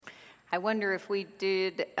I wonder if we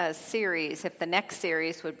did a series, if the next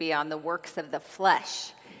series would be on the works of the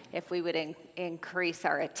flesh, if we would increase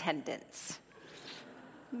our attendance.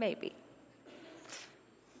 Maybe.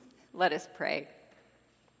 Let us pray.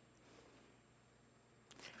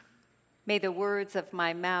 May the words of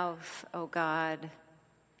my mouth, O God,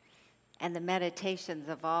 and the meditations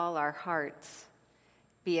of all our hearts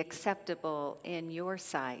be acceptable in your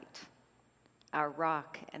sight, our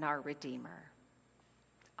rock and our Redeemer.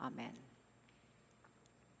 Amen.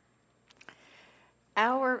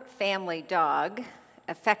 Our family dog,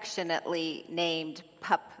 affectionately named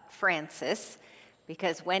Pup Francis,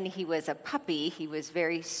 because when he was a puppy, he was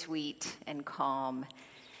very sweet and calm.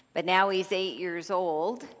 But now he's 8 years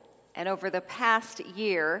old, and over the past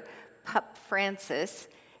year, Pup Francis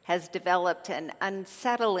has developed an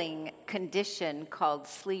unsettling condition called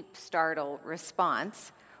sleep startle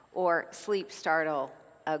response, or sleep startle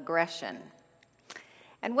aggression.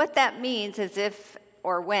 And what that means is if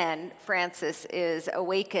or when Francis is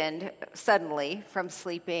awakened suddenly from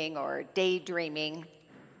sleeping or daydreaming,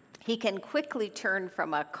 he can quickly turn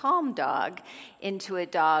from a calm dog into a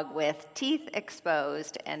dog with teeth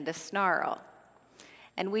exposed and a snarl.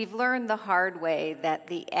 And we've learned the hard way that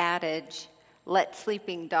the adage, "Let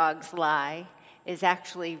sleeping dogs lie," is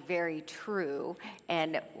actually very true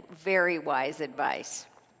and very wise advice.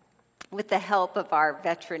 With the help of our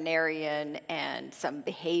veterinarian and some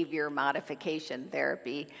behavior modification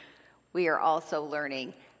therapy, we are also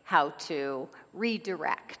learning how to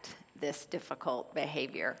redirect this difficult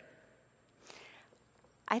behavior.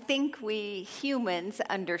 I think we humans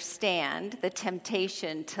understand the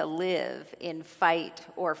temptation to live in fight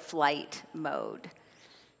or flight mode.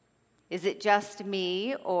 Is it just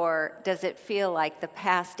me, or does it feel like the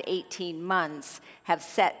past 18 months have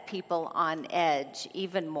set people on edge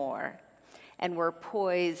even more, and we're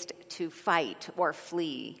poised to fight or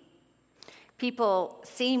flee? People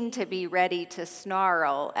seem to be ready to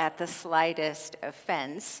snarl at the slightest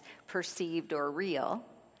offense, perceived or real.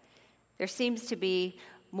 There seems to be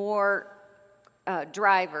more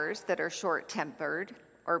drivers that are short-tempered,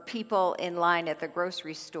 or people in line at the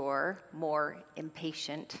grocery store more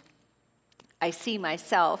impatient. I see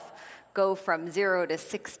myself go from 0 to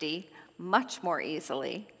 60 much more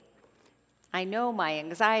easily. I know my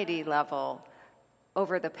anxiety level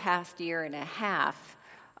over the past year and a half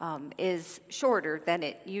is shorter than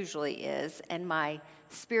it usually is, and my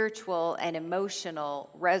spiritual and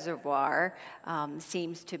emotional reservoir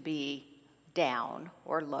seems to be down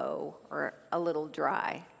or low or a little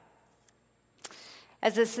dry.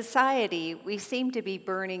 As a society, we seem to be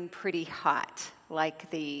burning pretty hot,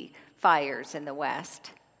 like the fires in the West.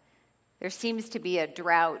 There seems to be a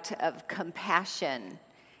drought of compassion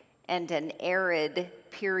and an arid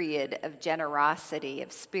period of generosity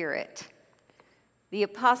of spirit. The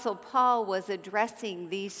Apostle Paul was addressing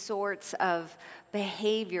these sorts of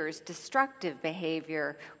behaviors, destructive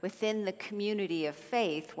behavior, within the community of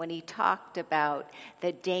faith when he talked about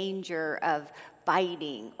the danger of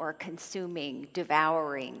biting or consuming,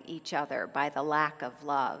 devouring each other by the lack of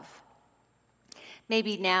love.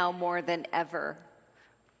 Maybe now more than ever,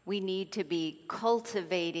 we need to be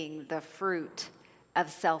cultivating the fruit of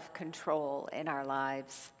self-control in our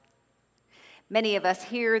lives. Many of us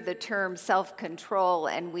hear the term self-control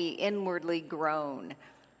and we inwardly groan.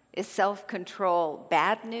 Is self-control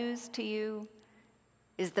bad news to you?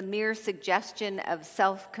 Is the mere suggestion of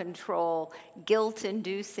self-control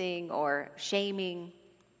guilt-inducing or shaming?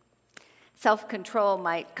 Self-control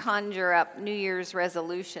might conjure up New Year's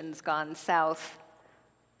resolutions gone south,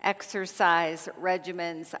 exercise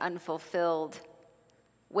regimens unfulfilled,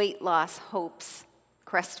 weight loss hopes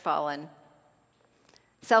crestfallen.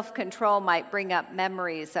 Self-control might bring up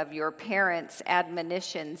memories of your parents'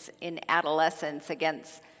 admonitions in adolescence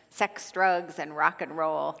against sex, drugs, and rock and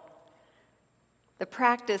roll. The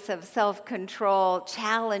practice of self-control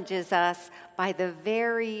challenges us by the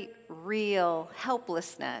very real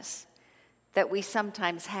helplessness that we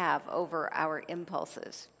sometimes have over our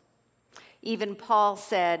impulses. Even Paul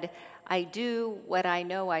said, "I do what I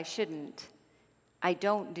know I shouldn't. I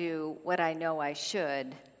don't do what I know I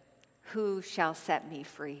should. Who shall set me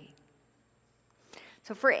free?"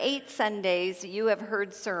 So for 8 Sundays, you have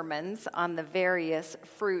heard sermons on the various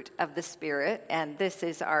fruit of the Spirit, and this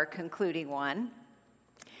is our concluding one.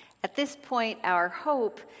 At this point, our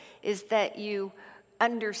hope is that you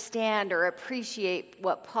understand or appreciate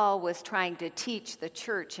what Paul was trying to teach the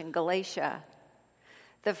church in Galatia.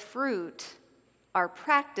 The fruit are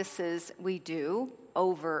practices we do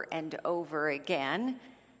over and over again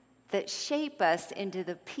that shape us into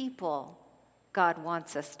the people God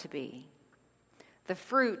wants us to be. The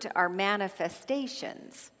fruit are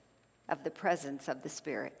manifestations of the presence of the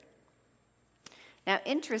Spirit. Now,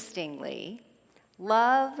 interestingly,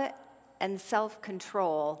 love and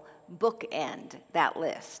self-control bookend that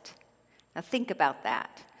list. Now, think about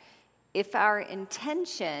that. If our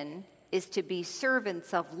intention is to be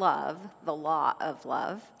servants of love, the law of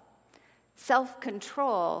love,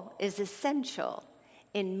 self-control is essential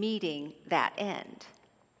in meeting that end.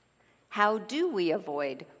 How do we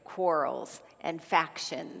avoid quarrels and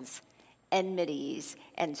factions, enmities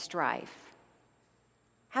and strife?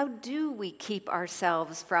 How do we keep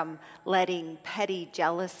ourselves from letting petty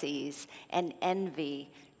jealousies and envy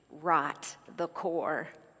rot the core?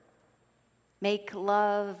 Make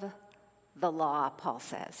love the law, Paul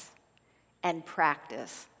says, and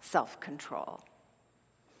practice self-control.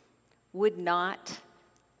 Would the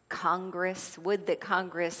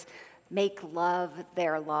Congress make love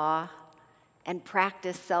their law and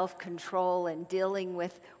practice self-control in dealing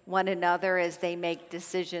with one another as they make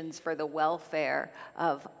decisions for the welfare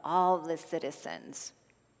of all the citizens?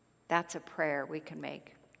 That's a prayer we can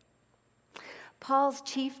make. Paul's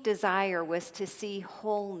chief desire was to see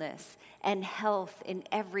wholeness and health in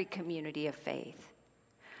every community of faith.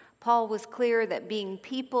 Paul was clear that being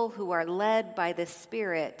people who are led by the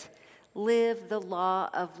Spirit live the law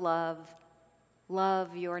of love.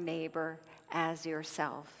 Love your neighbor as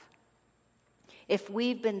yourself. If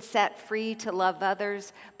we've been set free to love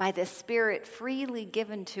others by the Spirit freely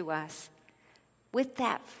given to us, with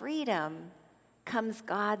that freedom comes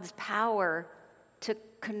God's power to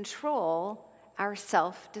control our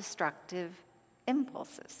self-destructive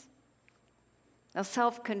impulses. Now,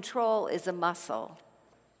 self-control is a muscle,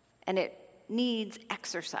 and it needs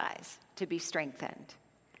exercise to be strengthened.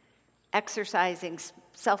 Exercising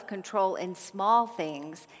self-control in small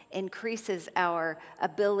things increases our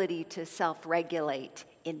ability to self-regulate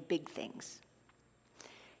in big things.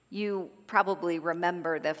 You probably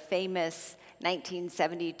remember the famous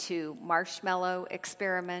 1972 marshmallow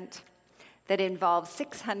experiment that involved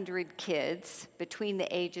 600 kids between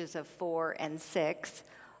the ages of 4 and 6,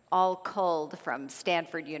 all culled from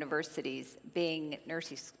Stanford University's Bing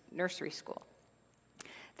Nursery School.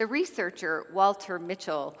 The researcher, Walter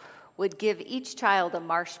Mitchell, would give each child a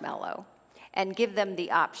marshmallow and give them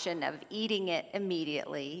the option of eating it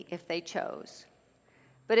immediately if they chose.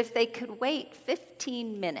 But if they could wait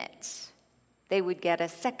 15 minutes, they would get a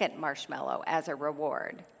second marshmallow as a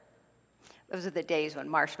reward. Those are the days when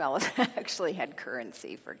marshmallows actually had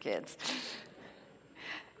currency for kids.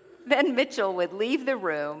 Then Mitchell would leave the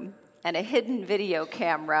room, and a hidden video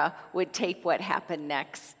camera would tape what happened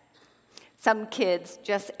next. Some kids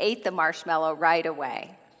just ate the marshmallow right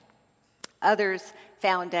away. Others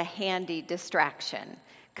found a handy distraction,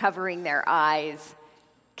 covering their eyes,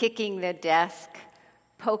 kicking the desk,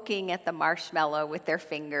 poking at the marshmallow with their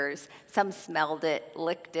fingers. Some smelled it,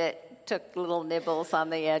 licked it, took little nibbles on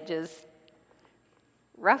the edges.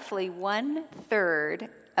 Roughly 1/3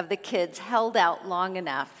 of the kids held out long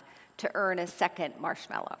enough to earn a second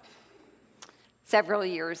marshmallow. Several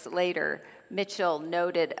years later, Mitchell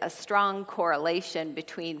noted a strong correlation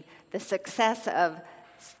between the success of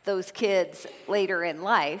those kids later in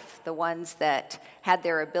life, the ones that had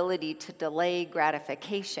their ability to delay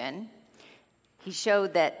gratification. He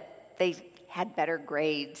showed that they had better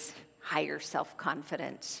grades, higher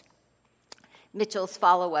self-confidence. Mitchell's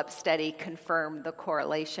follow-up study confirmed the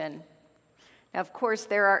correlation. Now, of course,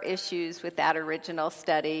 there are issues with that original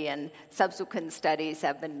study, and subsequent studies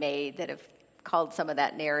have been made that have called some of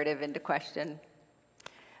that narrative into question.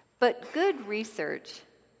 But good research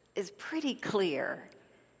is pretty clear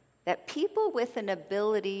that people with an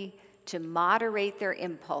ability to moderate their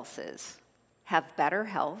impulses have better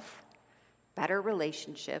health, better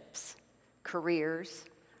relationships, careers,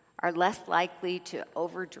 are less likely to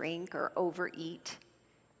overdrink or overeat,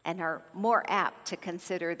 and are more apt to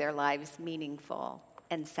consider their lives meaningful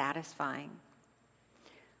and satisfying.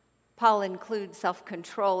 Paul includes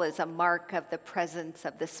self-control as a mark of the presence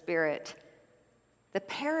of the Spirit. The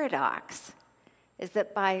paradox is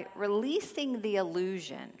that by releasing the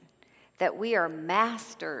illusion that we are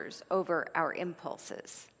masters over our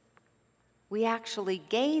impulses, we actually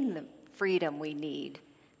gain the freedom we need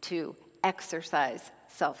to exercise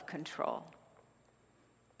self-control.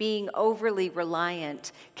 Being overly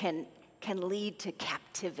reliant can lead to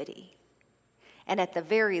captivity, and at the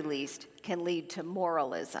very least can lead to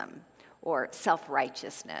moralism or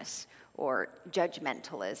self-righteousness or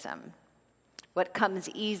judgmentalism. What comes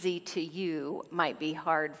easy to you might be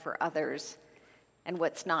hard for others, and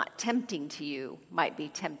what's not tempting to you might be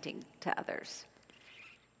tempting to others.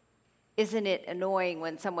 Isn't it annoying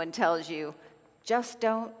when someone tells you, just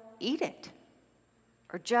don't eat it?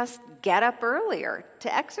 or just get up earlier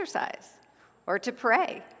to exercise or to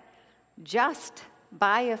pray. Just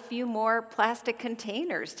buy a few more plastic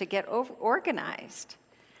containers to get organized.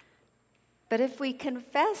 But if we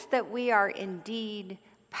confess that we are indeed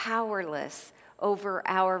powerless over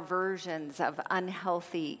our versions of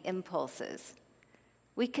unhealthy impulses,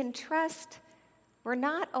 we can trust we're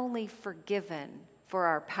not only forgiven for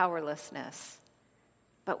our powerlessness,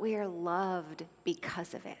 but we are loved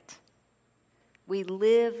because of it. We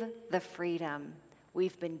live the freedom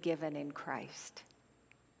we've been given in Christ.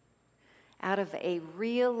 Out of a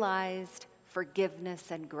realized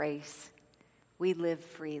forgiveness and grace, we live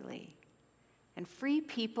freely. And free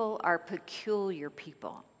people are peculiar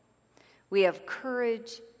people. We have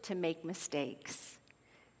courage to make mistakes.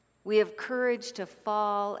 We have courage to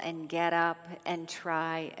fall and get up and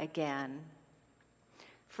try again.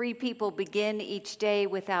 Free people begin each day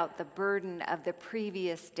without the burden of the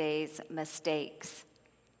previous day's mistakes.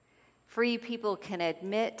 Free people can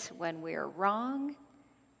admit when we're wrong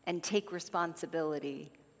and take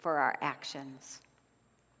responsibility for our actions.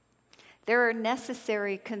 There are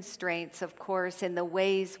necessary constraints, of course, in the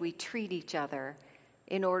ways we treat each other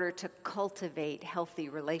in order to cultivate healthy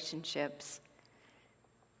relationships.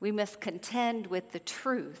 We must contend with the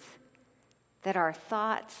truth that our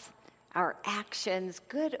thoughts, our actions,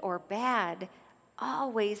 good or bad,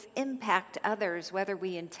 always impact others, whether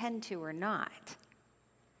we intend to or not.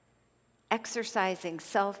 Exercising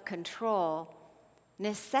self-control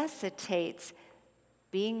necessitates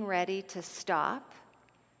being ready to stop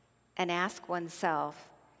and ask oneself,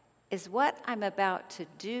 is what I'm about to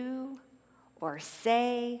do or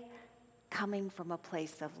say coming from a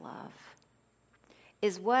place of love?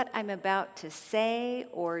 Is what I'm about to say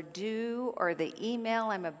or do or the email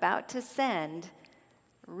I'm about to send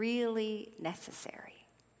really necessary?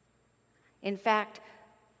 In fact,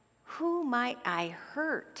 who might I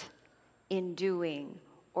hurt in doing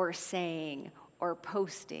or saying or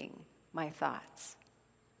posting my thoughts?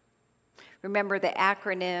 Remember the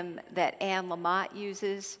acronym that Anne Lamott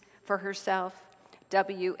uses for herself,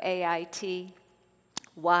 WAIT?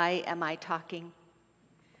 Why am I talking?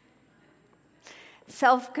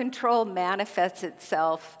 Self-control manifests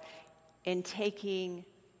itself in taking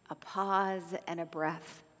a pause and a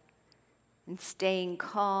breath, and staying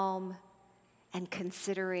calm and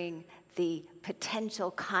considering the potential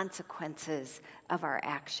consequences of our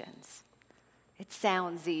actions. It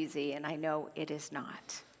sounds easy, and I know it is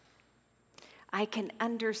not. I can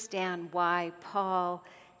understand why Paul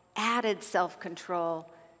added self-control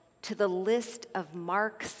to the list of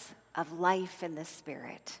marks of life in the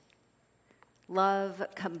Spirit. Love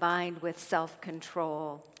combined with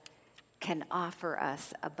self-control can offer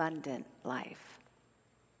us abundant life.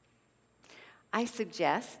 I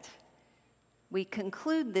suggest we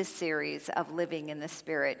conclude this series of Living in the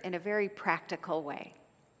Spirit in a very practical way.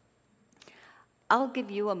 I'll give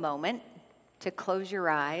you a moment to close your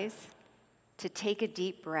eyes, to take a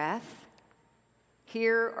deep breath,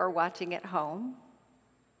 here or watching at home,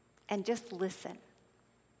 and just listen.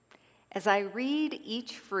 As I read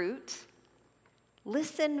each fruit,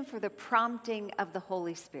 listen for the prompting of the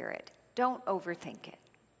Holy Spirit. Don't overthink it.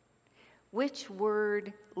 Which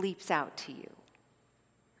word leaps out to you?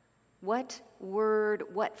 What word,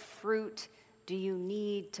 what fruit do you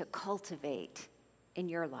need to cultivate in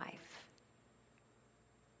your life?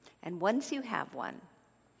 And once you have one,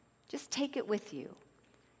 just take it with you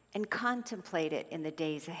and contemplate it in the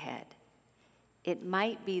days ahead. It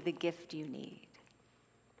might be the gift you need.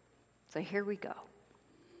 So here we go.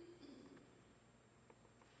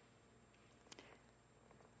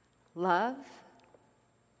 Love,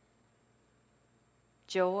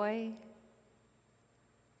 joy,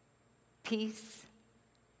 peace,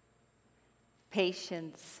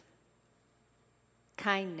 patience,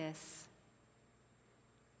 kindness,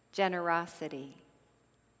 generosity,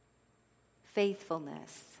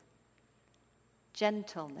 faithfulness,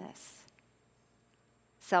 gentleness,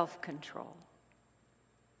 self-control.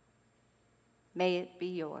 May it be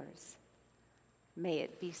yours. May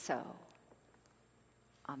it be so.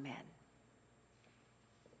 Amen.